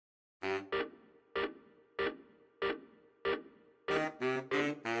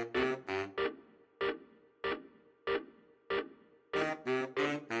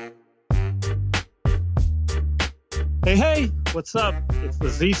Hey, what's up? It's the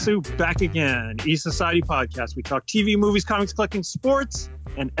Zissou back again. E-Society Podcast. We talk TV, movies, comics, collecting, sports,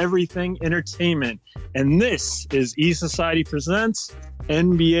 and everything entertainment. And this is E-Society Presents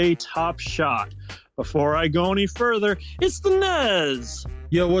NBA Top Shot. Before I go any further, it's the Nez.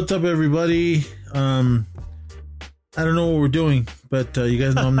 Yo, what's up, everybody? I don't know what we're doing, but you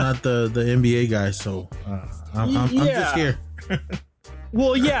guys know I'm not the NBA guy, so I'm just here.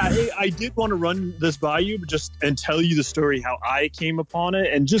 Well, yeah, I did want to run this by you, but and tell you the story how I came upon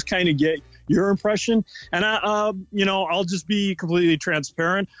it, and just kind of get your impression. And I'll just be completely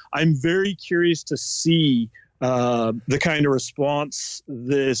transparent. I'm very curious to see the kind of response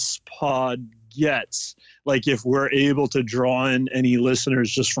this pod gets. Like if we're able to draw in any listeners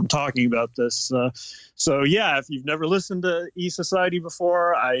just from talking about this. So yeah, if you've never listened to E-Society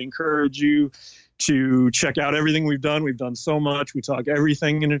before, I encourage you to check out everything we've done. We've done so much. We talk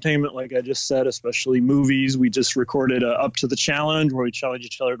everything entertainment, like I just said, especially movies. We just recorded Up to the Challenge, where we challenge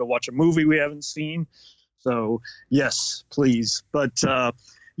each other to watch a movie we haven't seen. So yes, please. But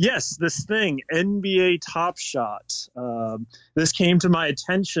yes, this thing, NBA Top Shot. This came to my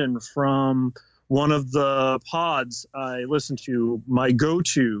attention from one of the pods I listen to, my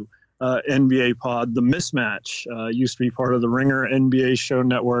go-to NBA pod, The Mismatch. Used to be part of the Ringer NBA show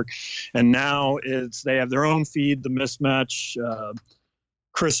network, and now they have their own feed, The Mismatch.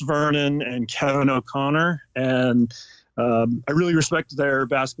 Chris Vernon and Kevin O'Connor, and I really respect their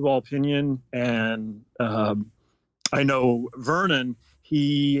basketball opinion. And I know Vernon,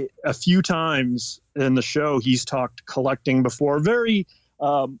 a few times in the show he's talked collecting before, very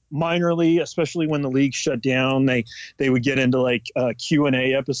minorly, especially when the league shut down. They would get into like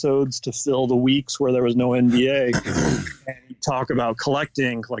Q&A episodes to fill the weeks where there was no NBA, and he'd talk about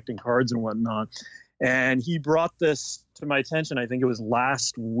collecting cards and whatnot. And he brought this to my attention, I think it was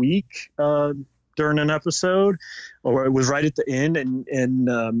last week during an episode, or it was right at the end,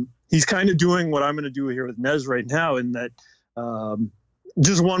 and he's kind of doing what I'm going to do here with Nez right now, in that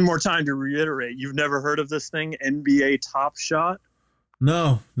just one more time to reiterate, you've never heard of this thing, NBA Top Shot?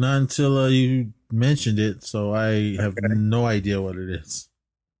 No, not until you mentioned it, so I have no idea what it is.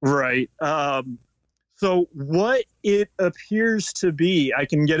 Right. So what it appears to be, I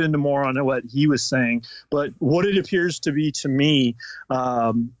can get into more on what he was saying, but what it appears to be to me,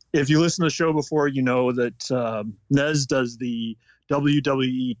 if you listen to the show before, you know that Nez does the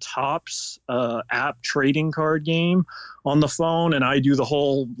WWE Topps app trading card game on the phone, and I do the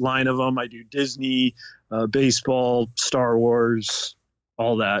whole line of them. I do Disney, baseball, Star Wars,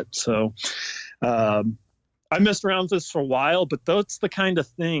 all that. So I messed around with this for a while, but that's the kind of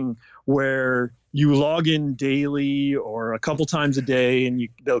thing where you log in daily or a couple times a day, and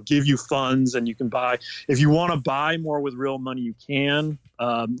they'll give you funds, and you can buy. If you want to buy more with real money, you can.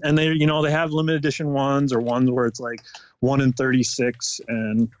 And they have limited edition ones, or ones where it's like 1 in 36,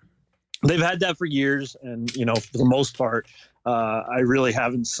 and they've had that for years. And for the most part, I really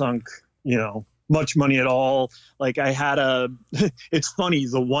haven't sunk much money at all. Like I had it's funny,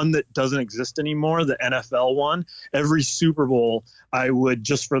 the one that doesn't exist anymore, the NFL one, every Super Bowl, I would,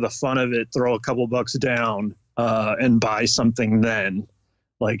 just for the fun of it, throw a couple bucks down and buy something then,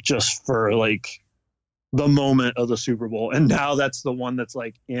 like just for like the moment of the Super Bowl. And now that's the one that's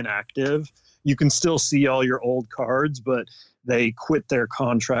like inactive. You can still see all your old cards, but they quit their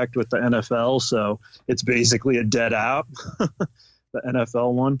contract with the NFL. So it's basically a dead app, the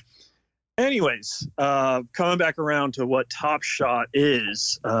NFL one. Anyways, coming back around to what Top Shot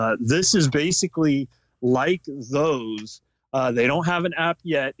is, this is basically like those. They don't have an app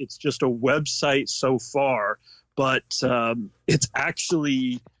yet. It's just a website so far, but it's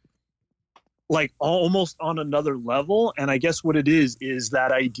actually like almost on another level. And I guess what it is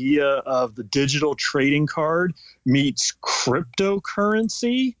that idea of the digital trading card meets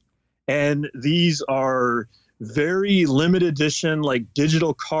cryptocurrency. And these are very limited edition, like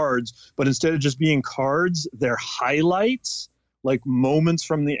digital cards, but instead of just being cards, they're highlights, like moments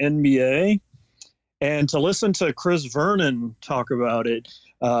from the NBA. And to listen to Chris Vernon talk about it,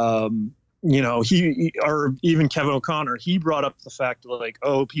 he or even Kevin O'Connor, he brought up the fact that like,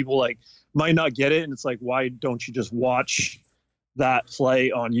 oh, people like might not get it, and it's like, why don't you just watch that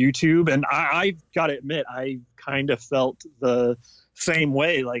play on YouTube? And I gotta admit, I kind of felt the same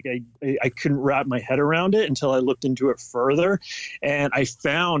way. Like I couldn't wrap my head around it until I looked into it further, and I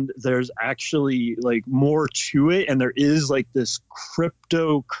found there's actually like more to it, and there is like this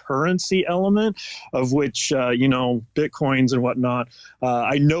cryptocurrency element of which bitcoins and whatnot.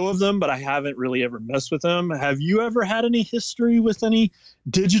 I know of them, but I haven't really ever messed with them. Have you ever had any history with any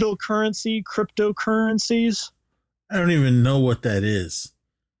digital currency, cryptocurrencies? I don't even know what that is.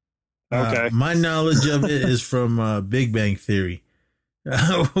 Okay. My knowledge of it is from Big Bang Theory,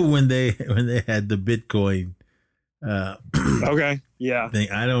 when they had the Bitcoin Okay. Yeah.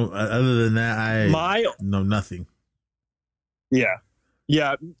 thing. I don't. Other than that, I know nothing. Yeah.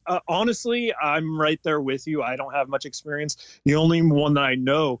 Yeah. Honestly, I'm right there with you. I don't have much experience. The only one that I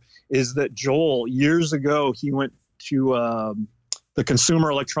know is that Joel, years ago, he went to the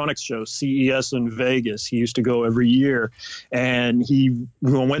Consumer Electronics Show, CES in Vegas. He used to go every year, and he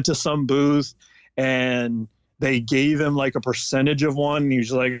went to some booth, and they gave him like a percentage of one. And he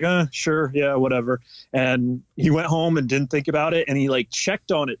was like, sure, yeah, whatever. And he went home and didn't think about it, and he like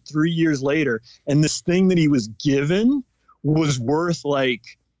checked on it 3 years later, and this thing that he was given was worth like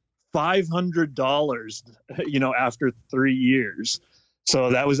 $500, after 3 years. So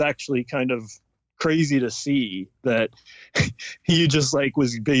that was actually kind of crazy to see that he just like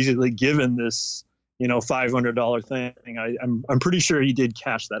was basically given this, $500 thing. I'm pretty sure he did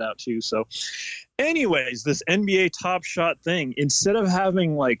cash that out too. So anyways, this NBA Top Shot thing, instead of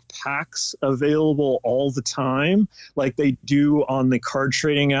having like packs available all the time, like they do on the card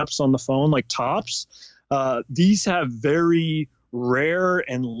trading apps on the phone, like Tops, these have very rare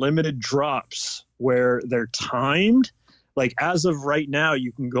and limited drops where they're timed. Like as of right now,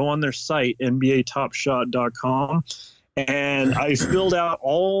 you can go on their site, NBATopShot.com, and I filled out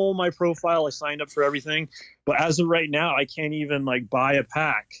all my profile. I signed up for everything. But as of right now, I can't even like buy a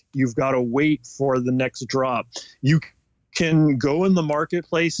pack. You've got to wait for the next drop. You can go in the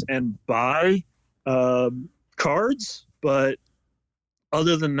marketplace and buy cards, but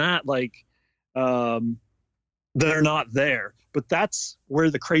other than that, like, they're not there. But that's where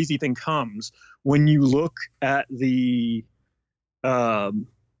the crazy thing comes when you look at the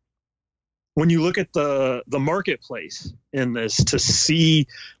marketplace in this to see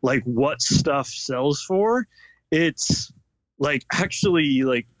like what stuff sells for. It's like actually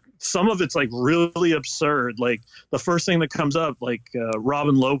like some of it's like really absurd. Like the first thing that comes up, like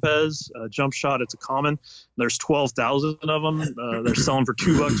Robin Lopez jump shot. It's a common. There's 12,000 of them. They're selling for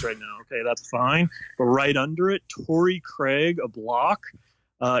 $2 right now. Okay, that's fine. But right under it, Torrey Craig, a block.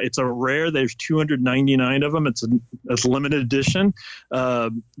 It's a rare. There's 299 of them. It's a limited edition.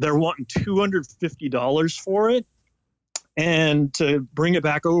 They're wanting $250 for it. And to bring it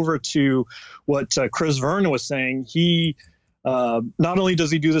back over to what Chris Vernon was saying, he not only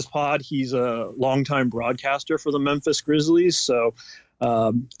does he do this pod, he's a longtime broadcaster for the Memphis Grizzlies. So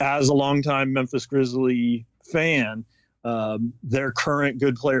as a longtime Memphis Grizzly fan, their current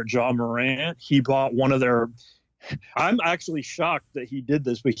good player, Ja Morant, he bought one of their – I'm actually shocked that he did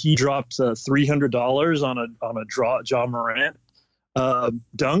this, but he dropped $300 on a Ja Morant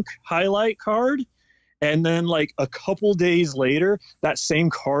dunk highlight card. And then like a couple days later, that same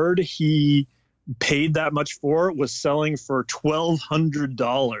card he paid that much for was selling for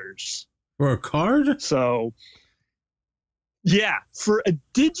 $1,200 for a card. So yeah, for a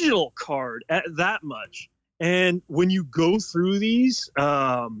digital card at that much. And when you go through these,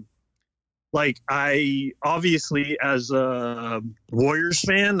 like I obviously as a Warriors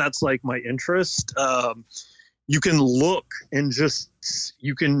fan, that's like my interest. You can look and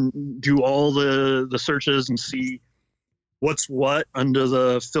you can do all the searches and see what's what under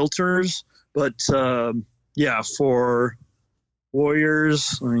the filters. But yeah, for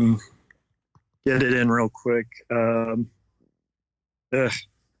Warriors, let me get it in real quick. It's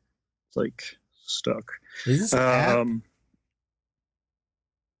like stuck. Is this app?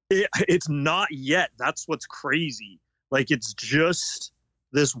 It's not yet. That's what's crazy. Like it's just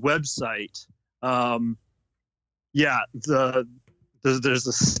this website. Yeah, there's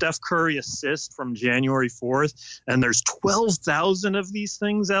a Steph Curry assist from January 4th, and there's 12,000 of these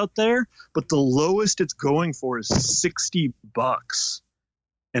things out there, but the lowest it's going for is $60.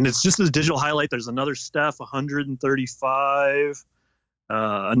 And it's just this digital highlight. There's another Steph, 135,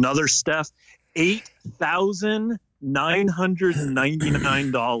 another Steph,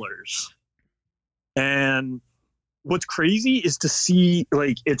 $8,999. And what's crazy is to see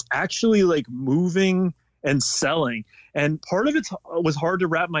like it's actually like moving and selling. And part of it was hard to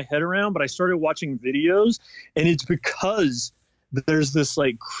wrap my head around, but I started watching videos, and it's because there's this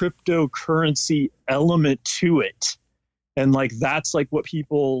like cryptocurrency element to it. And like that's like what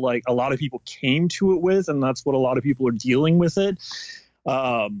people like a lot of people came to it with, and that's what a lot of people are dealing with it.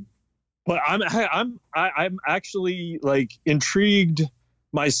 But I'm actually like intrigued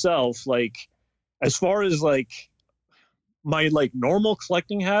myself, like as far as like my like normal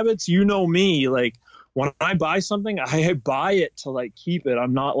collecting habits. You know me, like when I buy something, I buy it to like keep it.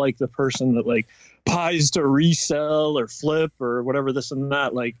 I'm not like the person that like buys to resell or flip or whatever this and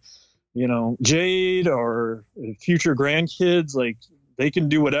that. Like, you know, Jade or future grandkids, like they can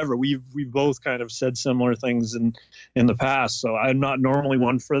do whatever. We've both kind of said similar things in the past, so I'm not normally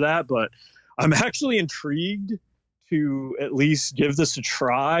one for that, but I'm actually intrigued to at least give this a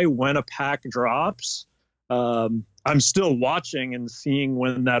try when a pack drops. I'm still watching and seeing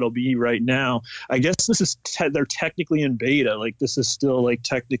when that'll be right now. I guess this is they're technically in beta. Like, this is still like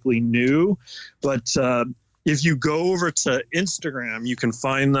technically new, but if you go over to Instagram, you can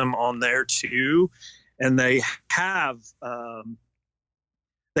find them on there too, and they have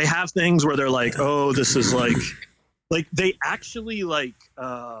things where they're like, oh, this is like they actually like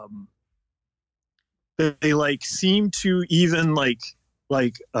they like seem to even like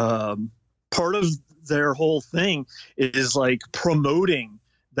part of their whole thing is like promoting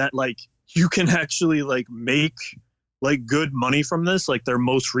that like you can actually like make like good money from this. Like, their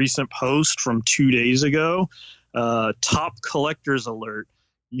most recent post from 2 days ago, top collectors alert,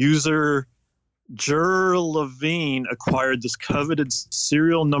 user Jur Levine acquired this coveted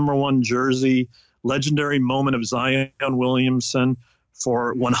serial #1 jersey, legendary moment of Zion Williamson,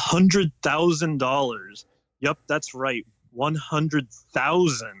 for $100,000. Yep, that's right,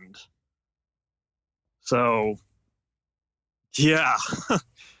 100,000. So, yeah,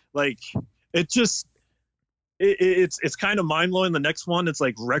 like it's kind of mind blowing. The next one, it's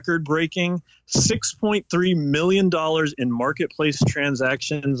like record breaking, $6.3 million in marketplace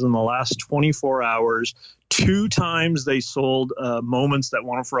transactions in the last 24 hours. 2 times they sold moments that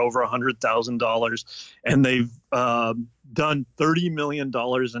went for over $100,000, and they've done $30 million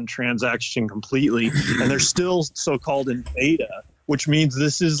in transaction completely, and they're still so-called in beta, which means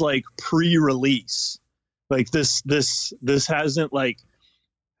this is like pre-release. Like, this hasn't like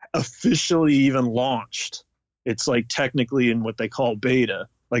officially even launched. It's like technically in what they call beta,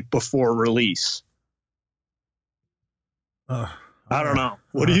 like before release. I don't know.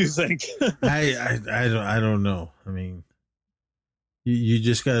 What do you think? I don't know. I mean, you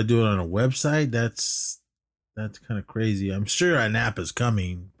just got to do it on a website. That's kind of crazy. I'm sure an app is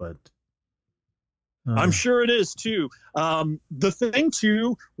coming, but I'm sure it is too. The thing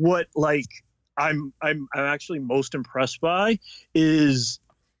too, what like I'm actually most impressed by is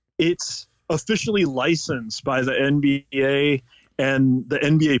it's officially licensed by the NBA and the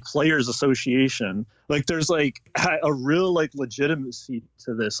NBA Players Association. Like, there's like a real like legitimacy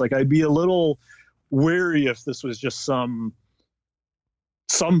to this. Like, I'd be a little wary if this was just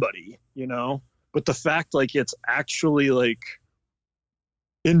somebody, you know, but the fact like it's actually like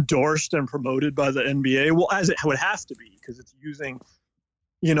endorsed and promoted by the NBA, well, as it would have to be, because it's using,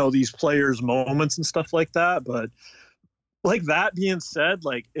 you know, these players' moments and stuff like that. But like, that being said,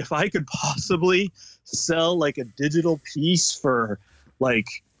 like, if I could possibly sell like a digital piece for like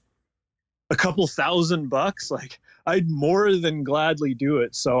a couple $1,000, like, I'd more than gladly do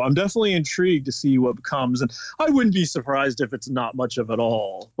it. So I'm definitely intrigued to see what comes, and I wouldn't be surprised if it's not much of it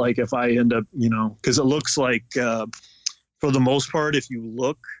all. Like, if I end up, you know, because it looks like for the most part, if you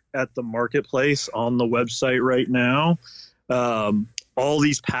look at the marketplace on the website right now, all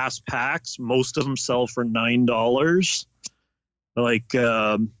these past packs, most of them sell for $9. Like,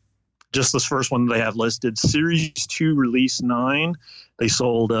 just this first one they have listed, Series 2 Release 9, they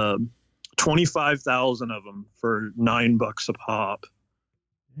sold 25,000 of them for $9 a pop.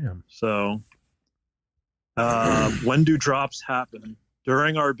 Yeah. So, when do drops happen?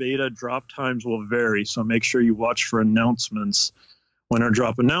 During our beta, drop times will vary, so make sure you watch for announcements. When our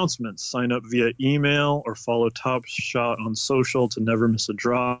drop announcements, sign up via email or follow Top Shot on social to never miss a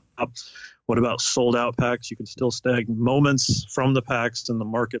drop. What about sold out packs? You can still snag moments from the packs in the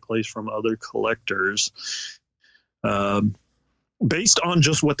marketplace from other collectors. Based on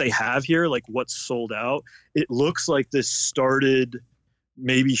just what they have here, like what's sold out, it looks like this started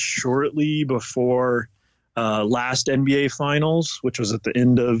maybe shortly before last NBA Finals, which was at the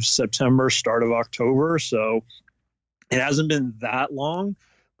end of September, start of October. So it hasn't been that long,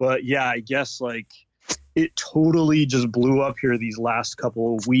 but yeah, I guess like it totally just blew up here these last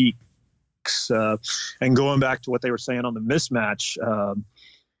couple of weeks. And going back to what they were saying on the mismatch,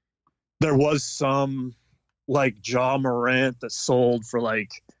 there was some like Ja Morant that sold for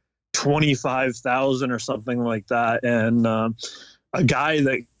like 25,000 or something like that. And a guy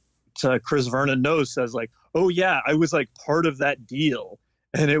that Chris Vernon knows says like, oh yeah, I was like part of that deal.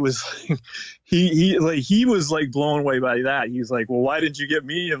 And it was he was like blown away by that. He's like, well, why didn't you get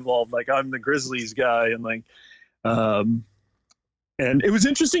me involved? Like, I'm the Grizzlies guy. And like, and it was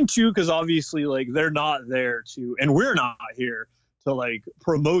interesting too, because obviously like they're not there to, and we're not here to like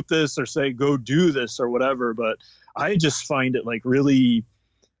promote this or say, go do this or whatever. But I just find it like really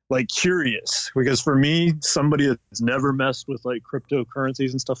like curious, because for me, somebody that's never messed with like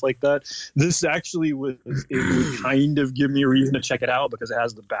cryptocurrencies and stuff like that, this actually would kind of give me a reason to check it out because it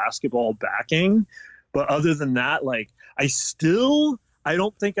has the basketball backing. But other than that, like I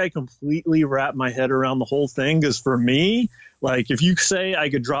don't think I completely wrap my head around the whole thing. Because for me, like if you say I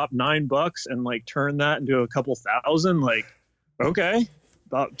could drop $9 and like turn that into a couple thousand, like, okay,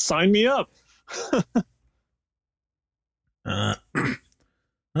 sign me up. I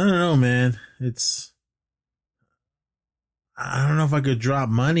don't know, man. I don't know if I could drop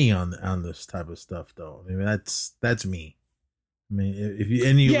money on this type of stuff, though. I mean, that's me. I mean, if you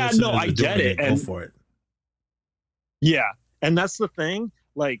I get it. Go for it. Yeah, and that's the thing.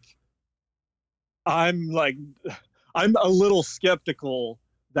 Like, I'm a little skeptical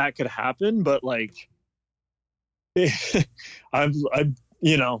that could happen, but like, I'm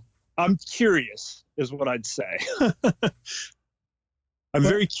curious, is what I'd say. I'm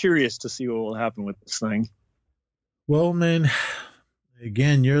very curious to see what will happen with this thing. Well, man,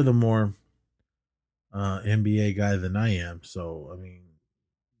 again, you're the more NBA guy than I am. So, I mean,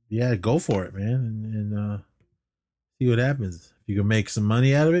 yeah, go for it, man. And see what happens. If you can make some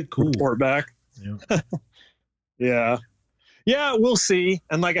money out of it, cool. Report back. Yeah. Yeah, we'll see.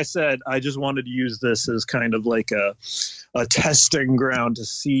 And like I said, I just wanted to use this as kind of like a testing ground to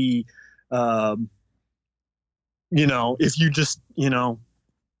see, if you just,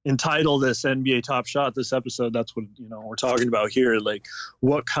 entitle this NBA Top Shot, this episode, that's what, we're talking about here. Like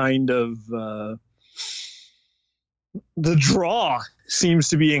what kind of, the draw seems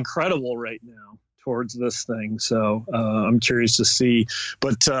to be incredible right now towards this thing. So I'm curious to see.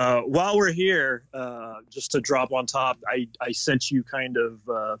 But while we're here, just to drop on top, I sent you kind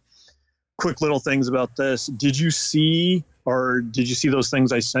of quick little things about this. Did you see those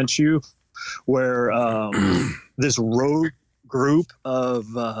things I sent you where this rogue group of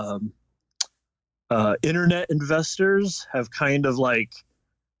internet investors have kind of like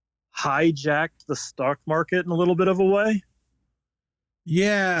hijacked the stock market in a little bit of a way?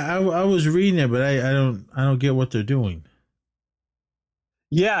 Yeah, I was reading it, but I don't get what they're doing.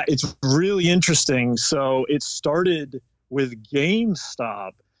 Yeah, it's really interesting. So it started with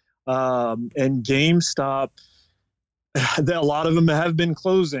GameStop, and GameStop, a lot of them have been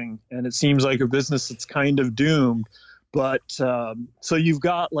closing, and it seems like a business that's kind of doomed. But so you've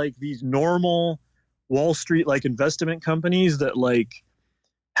got like these normal Wall Street like investment companies that like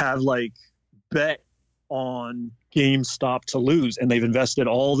have like bet on GameStop to lose, and they've invested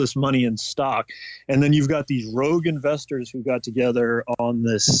all this money in stock. And then you've got these rogue investors who got together on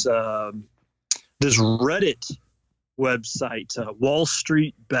this this Reddit website, Wall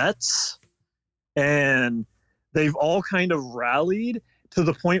Street Bets, and they've all kind of rallied to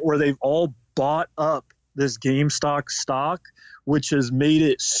the point where they've all bought up this GameStop stock, which has made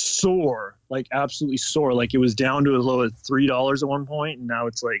it soar, like absolutely soar. Like it was down to as low as $3 at one point, and now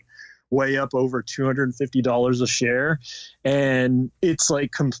it's like way up over $250 a share. And it's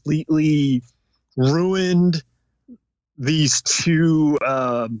like completely ruined these two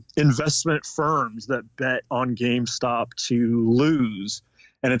investment firms that bet on GameStop to lose.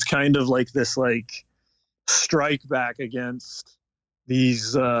 And it's kind of like this like strike back against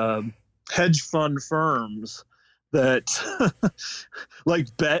these hedge fund firms that like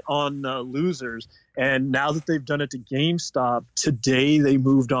bet on losers. And now that they've done it to GameStop, today they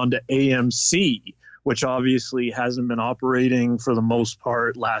moved on to AMC, which obviously hasn't been operating for the most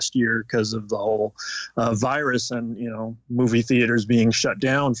part last year because of the whole virus and, movie theaters being shut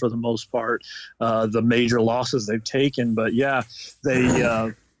down for the most part, the major losses they've taken. But yeah,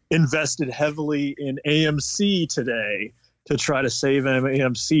 they invested heavily in AMC today to try to save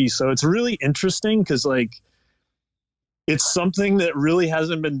AMC. So it's really interesting because like it's something that really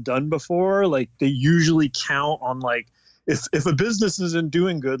hasn't been done before. Like they usually count on like if a business isn't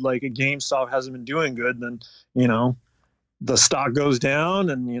doing good, like a GameStop hasn't been doing good, then the stock goes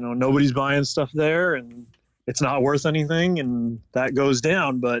down and nobody's buying stuff there and it's not worth anything and that goes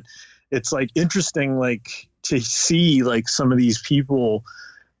down. But it's like interesting like to see like some of these people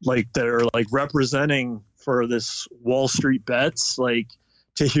like that are like representing for this Wall Street Bets, like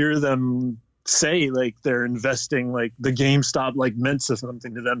to hear them say like they're investing, like the GameStop like meant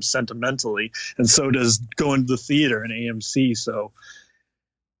something to them sentimentally, and so does going to the theater and AMC. So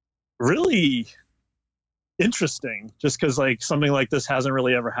really interesting, just because like something like this hasn't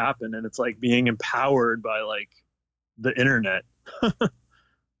really ever happened, and it's like being empowered by like the internet.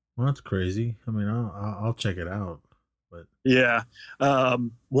 Well, that's crazy. I mean, I'll check it out. But yeah,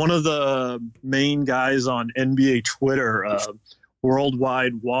 one of the main guys on NBA Twitter,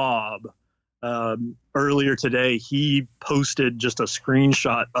 Worldwide Wob, earlier today, he posted just a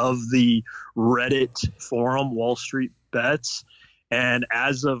screenshot of the Reddit forum, Wall Street Bets. And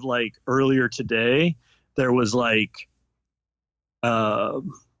as of like earlier today, there was like, it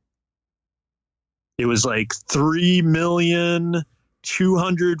was like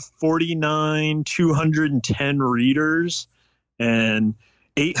 3,249,210 readers and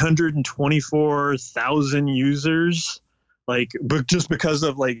 824,000 users. Like, but just because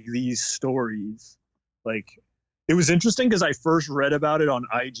of like these stories, like it was interesting because I first read about it on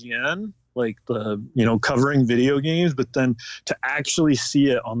IGN, like the, covering video games, but then to actually see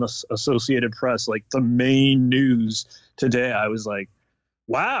it on the Associated Press, like the main news today, I was like,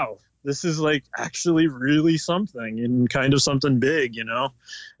 wow, this is like actually really something and kind of something big,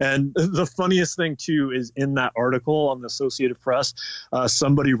 And the funniest thing too is in that article on the Associated Press,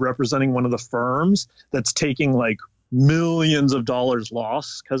 somebody representing one of the firms that's taking like millions of dollars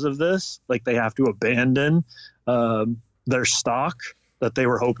loss because of this, like they have to abandon their stock that they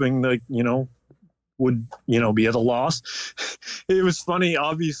were hoping that would be at a loss. It was funny.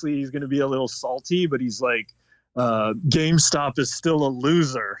 Obviously he's going to be a little salty, but he's like, GameStop is still a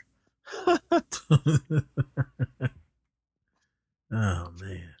loser. Oh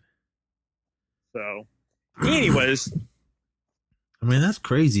man. So anyways, I mean, that's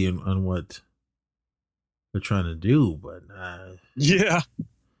crazy on what they're trying to do, but yeah,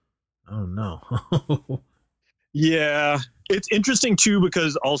 I don't know. Yeah, it's interesting too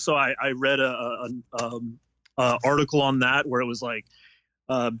because also I read a article on that where it was like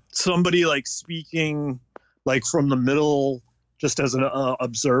somebody like speaking like from the middle, just as an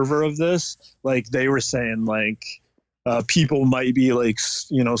observer of this, like they were saying like people might be like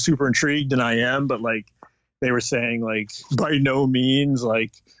super intrigued, and I am, but like they were saying like by no means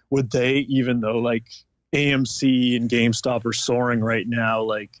like would they, even though like AMC and GameStop are soaring right now,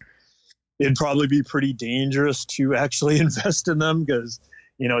 like it'd probably be pretty dangerous to actually invest in them because,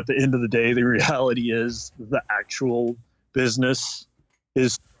 at the end of the day, the reality is the actual business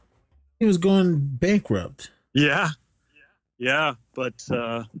is. He was going bankrupt. Yeah. Yeah. But,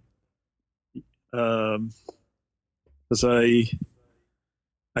 because I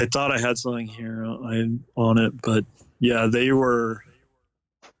thought I had something here on it, but yeah, they were,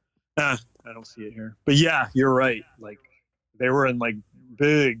 I don't see it here, but yeah, you're right. Like they were in like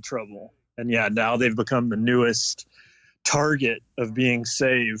big trouble. And yeah, now they've become the newest target of being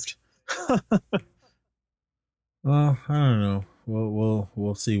saved. Well, I don't know.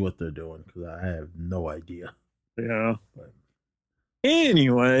 We'll see what they're doing because I have no idea. Yeah. But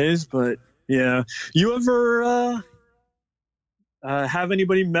anyways, but yeah, you ever have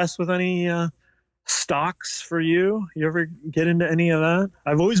anybody mess with any stocks for you? You ever get into any of that?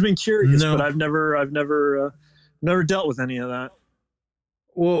 I've always been curious, but I've never dealt with any of that.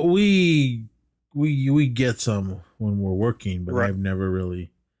 Well, we get some when we're working, but right. I've never really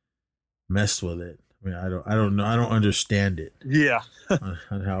messed with it. I mean, I don't know. I don't understand it. Yeah,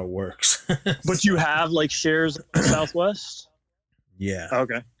 on how it works. But you have like shares in Southwest. Yeah.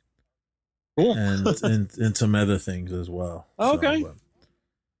 Okay. Cool. and some other things as well. Okay. So,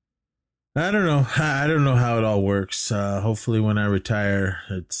 I don't know. I don't know how it all works. Hopefully, when I retire,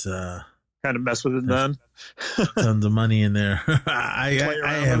 it's kind of mess with it then. Tons of money in there. I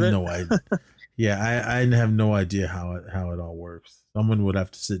have no idea. Yeah, I have no idea how it all works. Someone would have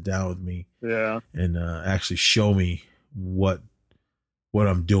to sit down with me. Yeah. And actually show me what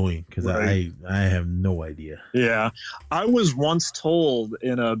I'm doing because right. I have no idea. Yeah, I was once told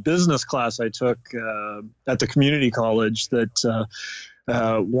in a business class I took at the community college that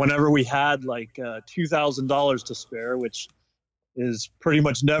whenever we had like $2,000 to spare, which is pretty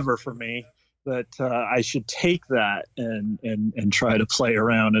much never for me, that I should take that and try to play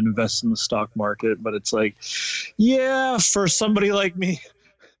around and invest in the stock market. But it's like, yeah, for somebody like me,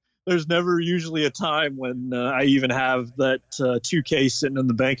 there's never usually a time when I even have that $2,000 sitting in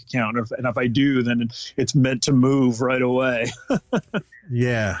the bank account. And if I do, then it's meant to move right away.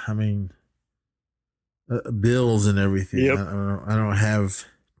 Yeah, I mean, bills and everything. Yep. I don't have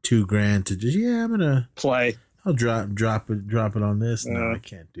 $2,000 to just, I'm going to play. I'll drop it on this. No, I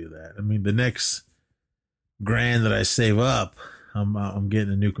can't do that. I mean, the next $1,000 that I save up, I'm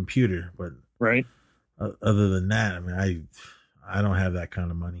getting a new computer. But right. Other than that, I mean, I don't have that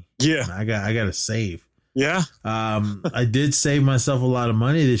kind of money. Yeah, I got to save. Yeah. I did save myself a lot of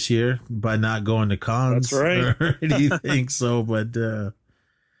money this year by not going to cons. That's right. Or anything. So, but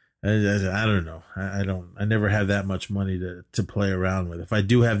I don't know. I never have that much money to play around with. If I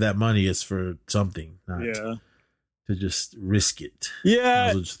do have that money, it's for something. Not to just risk it.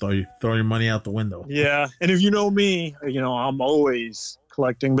 Yeah. Just throw your money out the window. Yeah. And if you know me, I'm always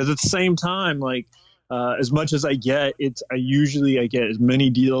collecting. But at the same time, like as much as I get, I usually get as many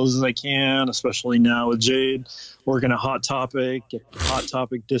deals as I can, especially now with Jade working at Hot Topic, get the Hot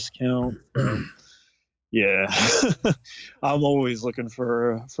Topic discount. So, yeah, I'm always looking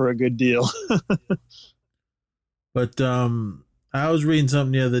for a good deal. But I was reading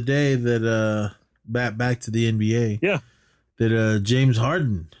something the other day that back to the NBA. Yeah, that James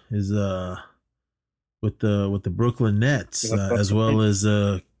Harden is with the Brooklyn Nets as well as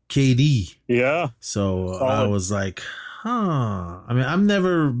KD. Yeah. So I was like, huh. I mean, I've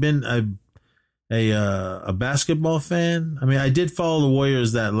never been a basketball fan. I mean, I did follow the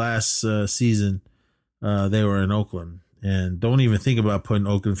Warriors that last season. They were in Oakland. And don't even think about putting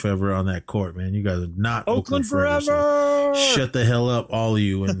Oakland Forever on that court, man. You guys are not Oakland Forever. So shut the hell up, all of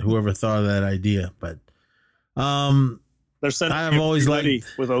you, and whoever thought of that idea. But they're sending I've always liked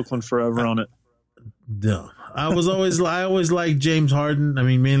with Oakland Forever on it. No, I always liked James Harden. I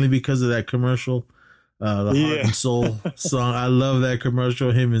mean, mainly because of that commercial, the Heart and Soul song. I love that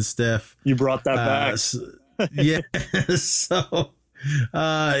commercial. Him and Steph. You brought that back. Yeah. So.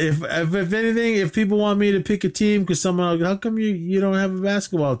 If anything, if people want me to pick a team, because someone, how come you don't have a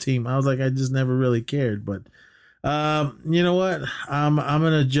basketball team? I was like, I just never really cared. But you know what? I'm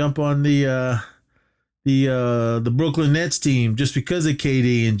gonna jump on the Brooklyn Nets team just because of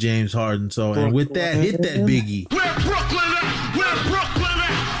KD and James Harden. So and with that, hit that biggie. Where Brooklyn at? Where Brooklyn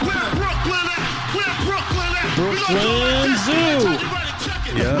at? Where Brooklyn at? Where Brooklyn at? Brooklyn Zoo.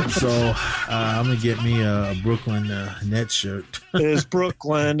 Yep. So I'm gonna get me a Brooklyn Nets shirt. Is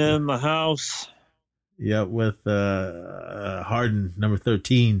Brooklyn in the house? Yep, with Harden, number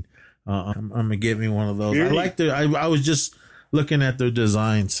 13. I'm gonna get me one of those. Beauty. I like their. I was just looking at their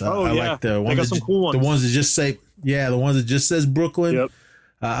designs. I like the ones. Some cool ones. The ones that just say, the ones that just says Brooklyn. Yep.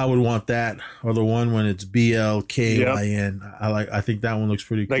 I would want that, or the one when it's BLKYN. Yep. I think that one looks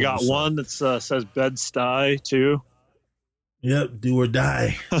pretty cool. They got one that says Bed-Stuy too. Yep, do or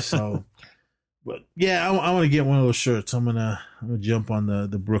die. So, but yeah, I want to get one of those shirts. I'm gonna jump on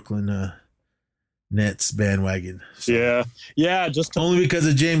the Brooklyn Nets bandwagon. So, yeah, just only because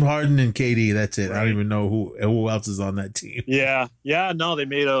of James Harden and KD. That's it. Right. I don't even know who else is on that team. Yeah. No, they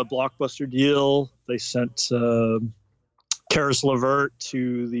made a blockbuster deal. They sent Karis LeVert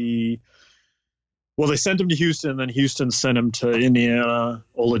to they sent him to Houston, then Houston sent him to Indiana.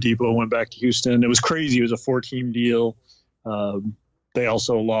 Oladipo went back to Houston. It was crazy. It was a 4-team deal. They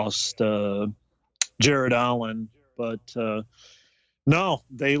also lost Jared Allen, but no,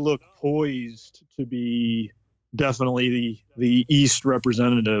 they look poised to be definitely the East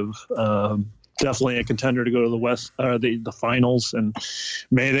representative. Definitely a contender to go to the West, the finals, and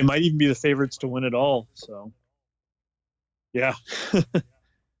they might even be the favorites to win it all. So, yeah.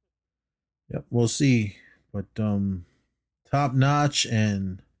 Yep, we'll see. But top notch,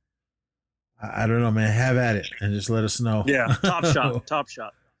 and I don't know, man. Have at it and just let us know. Yeah, top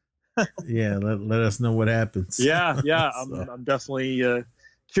shot. Yeah, let us know what happens. Yeah. I'm definitely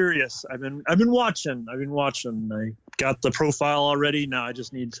curious. I've been watching. I got the profile already. Now I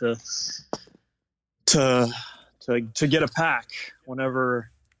just need to get a pack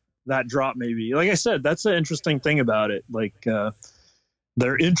whenever that drop may be. Like I said, that's the interesting thing about it. Like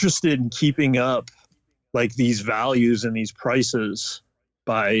they're interested in keeping up like these values and these prices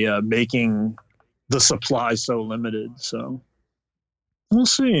by making the supply so limited. So we'll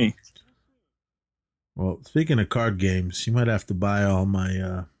see. Well, speaking of card games, you might have to buy all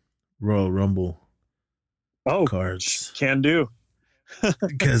my Royal Rumble cards. Can do.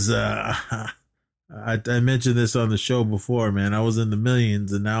 Because I mentioned this on the show before, man. I was in the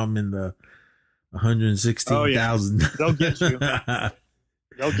millions, and now I'm in the 116,000. They'll get you.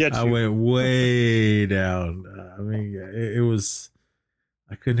 I went way down. I mean, it was.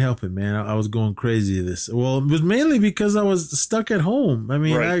 I couldn't help it, man. I was going crazy. It was mainly because I was stuck at home. I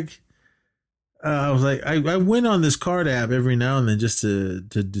mean, right. I was like, I went on this card app every now and then just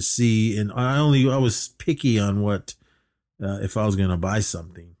to see, and I was picky on what if I was going to buy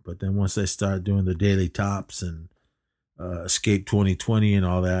something. But then once I started doing the daily tops and Escape 2020 and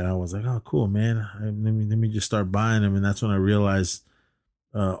all that, I was like, oh, cool, man. Let me just start buying them, and that's when I realized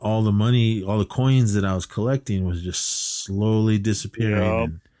all the money, all the coins that I was collecting was just slowly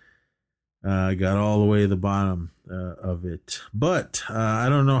disappearing. And I got all the way to the bottom of it. But I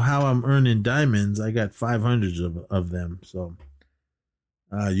don't know how I'm earning diamonds. I got 500 of them. So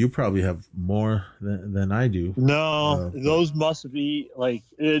you probably have more than I do. No, those must be like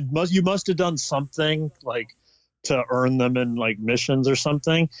you must have done something like to earn them in like missions or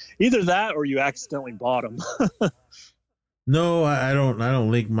something. Either that or you accidentally bought them. No, I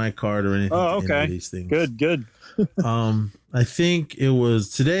don't link my card or anything to any of these things. Good. I think it was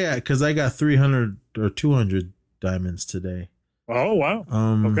today because I got 300 or 200 diamonds today. Oh, wow.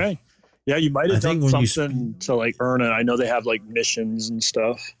 Okay. Yeah, you might have done something to like earn it. I know they have like missions and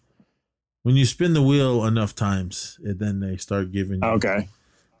stuff. When you spin the wheel enough times, then they start giving you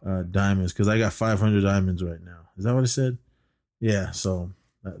diamonds. Because I got 500 diamonds right now. Is that what I said? Yeah. So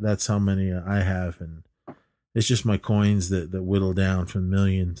that's how many I have, and it's just my coins that whittle down from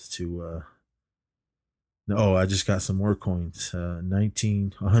millions to. I just got some more coins.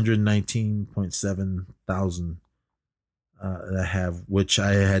 119.7 thousand. I have, which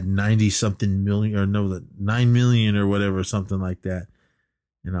I had 90 something million, or no, 9 million or whatever, something like that.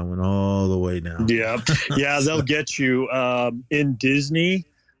 And I went all the way down. Yeah. They'll get you. In Disney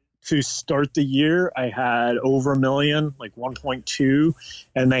to start the year, I had over 1 million, like 1.2.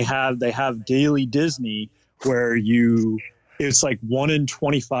 And they have daily Disney where it's like 1 in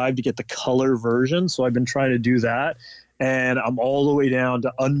 25 to get the color version. So I've been trying to do that. And I'm all the way down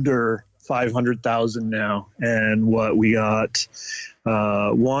to under 500,000 now. And what we got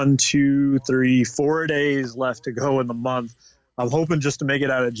 1, 2, 3, 4 days left to go in the month. I'm hoping just to make it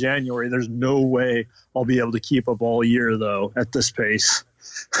out of January. There's no way I'll be able to keep up all year though at this pace.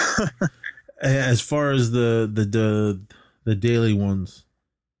 As far as the daily ones,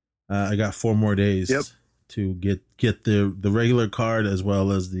 I got 4 more days to get the regular card as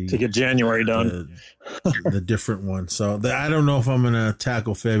well as to get January done. The different one. So I don't know if I'm gonna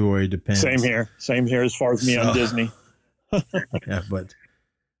tackle February. Depends. Same here as far as me on Disney. Yeah, but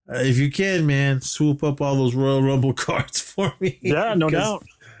if you can, man, swoop up all those Royal Rumble cards for me. Yeah, no doubt.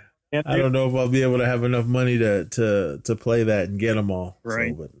 I don't know if I'll be able to have enough money to play that and get them all.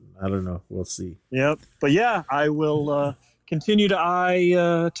 Right. So, but I don't know. We'll see. Yep. But yeah, I will continue to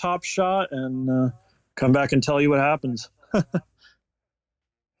eye Top Shot and come back and tell you what happens.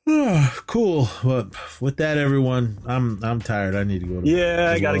 Cool. But with that, everyone, I'm tired. I need to go to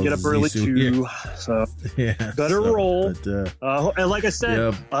bed. I got to get up early too. Yeah. So better roll. But, and like I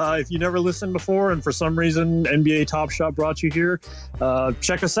said, if you never listened before and for some reason NBA Top Shot brought you here,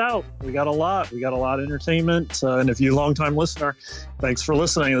 check us out. We got a lot. We got a lot of entertainment. And if you're a longtime listener, thanks for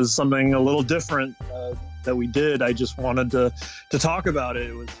listening. This is something a little different that we did. I just wanted to talk about it.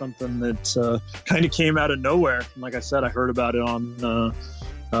 It was something that kind of came out of nowhere. And like I said, I heard about it on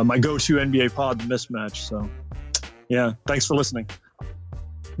my go-to NBA pod, The Mismatch. So, yeah, thanks for listening.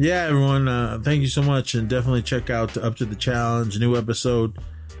 Yeah, everyone, thank you so much, and definitely check out Up to the Challenge. New episode,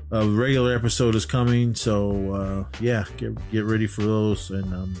 regular episode is coming, so get ready for those.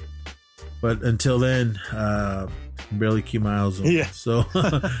 And but until then, barely keep my eyes open. Yeah. So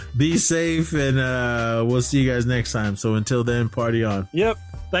be safe, and we'll see you guys next time. So until then, party on. Yep.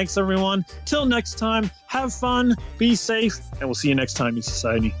 Thanks, everyone. Till next time, have fun, be safe, and we'll see you next time in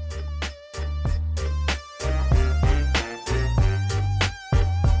society.